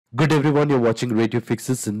Good everyone, you're watching Radio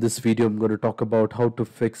Fixes. In this video, I'm going to talk about how to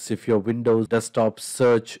fix if your Windows desktop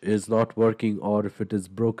search is not working or if it is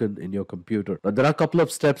broken in your computer. Now, there are a couple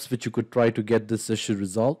of steps which you could try to get this issue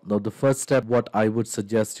resolved. Now, the first step, what I would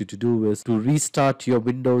suggest you to do is to restart your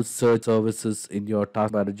Windows search services in your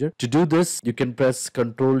task manager. To do this, you can press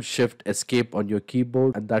Ctrl Shift Escape on your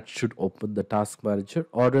keyboard and that should open the task manager,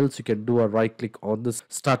 or else you can do a right click on this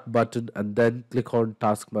start button and then click on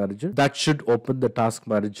task manager. That should open the task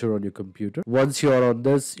manager on your computer. Once you are on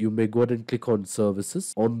this, you may go ahead and click on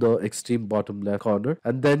services on the extreme bottom left corner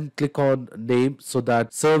and then click on name so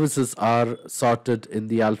that services are sorted in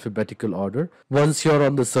the alphabetical order. Once you're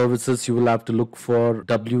on the services, you will have to look for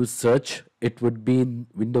WSearch. It would be in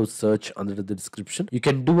Windows Search under the description. You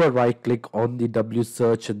can do a right click on the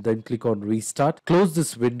WSearch and then click on restart. Close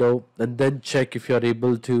this window and then check if you are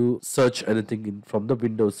able to search anything from the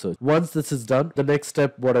Windows Search. Once this is done, the next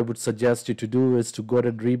step what I would suggest you to do is to go ahead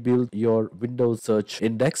and rebuild your Windows Search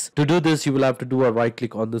index. To do this, you will have to do a right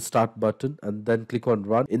click on the start button and then click on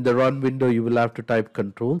run. In the run window, you will have to type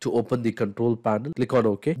control to open the control panel. Click on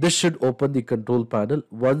OK. This should open the control panel.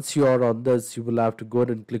 Once you are on this, you will have to go ahead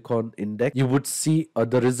and click on index. You would see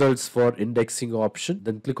the results for indexing option.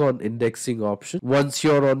 Then click on indexing option. Once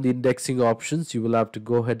you're on the indexing options, you will have to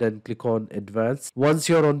go ahead and click on advanced. Once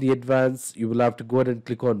you're on the advanced, you will have to go ahead and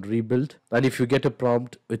click on rebuild. And if you get a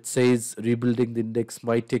prompt which says rebuilding the index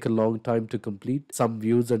might take a long time to complete, some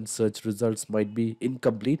views and search results might be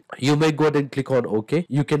incomplete, you may go ahead and click on OK.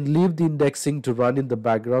 You can leave the indexing to run in the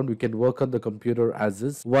background. You can work on the computer as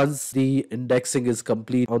is. Once the indexing is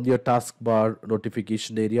complete, on your taskbar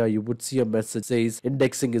notification area, you would see a message says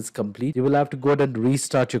indexing is complete. You will have to go ahead and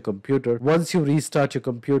restart your computer. Once you restart your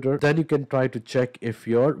computer, then you can try to check if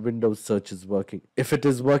your Windows search is working. If it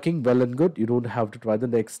is working, well and good. You don't have to try the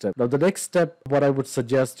next step. Now the next step what I would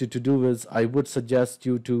suggest you to do is I would suggest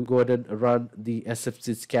you to go ahead and run the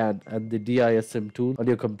SFC scan and the DISM tool on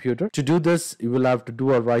your computer. To do this, you will have to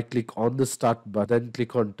do a right click on the start button, then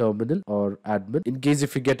click on terminal or admin. In case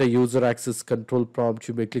if you get a user access control prompt,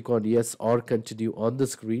 you may click on yes or continue on the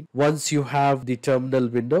screen. Once you have the terminal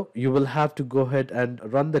window, you will have to go ahead and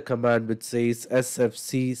run the command which says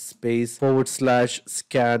sfc space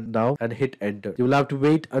 /scan now and hit enter. You will have to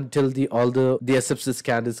wait until the SFC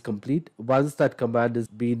scan is complete. Once that command is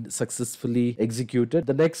been successfully executed,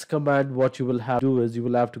 the next command what you will have to do is you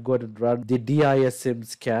will have to go ahead and run the DISM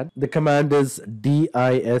scan. The command is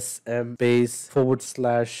DISM space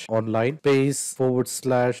 /online space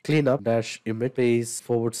 /cleanup -image space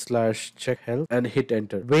 /check help and hit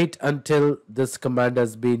enter. Wait until this command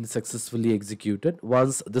has been successfully executed.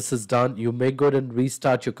 Once this is done, you may go ahead and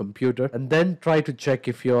restart your computer and then try to check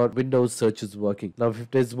if your Windows search is working. Now if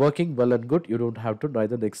it is working, well and good, you don't have to try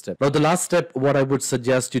the next step. Now the last step what I would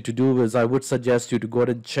suggest you to do is I would suggest you to go ahead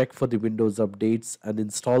and check for the Windows updates and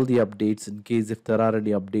install the updates in case if there are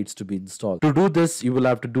any updates to be installed. To do this, you will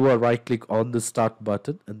have to do a right click on the start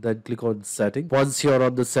button and then click on settings. Once you're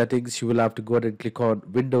on the settings, you will have to go ahead and click on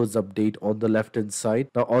Windows update on the left hand side.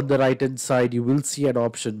 Now on the right hand side, you will see an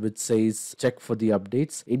option which says check for the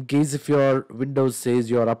updates. In case if your Windows says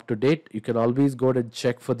you're up to date, you can always go ahead and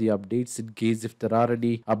check for the updates in case if there are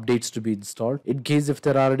any updates to be installed. In case if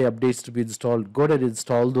there are any updates to be installed, go ahead and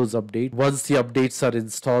install those updates. Once the updates are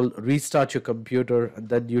installed, restart your computer and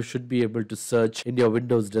then you should be able to search in your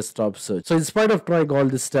Windows desktop search. So in spite of trying all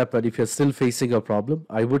this step and if you're still facing a problem,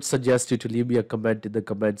 I would suggest you to leave me a comment in the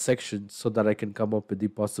comment section so that I can come up with the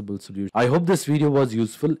possible solution. I hope this video was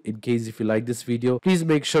useful. In case if you like this video, please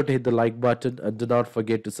make sure to hit the like button and do not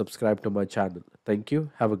forget to subscribe to my channel. Thank you.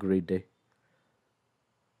 Have a great day.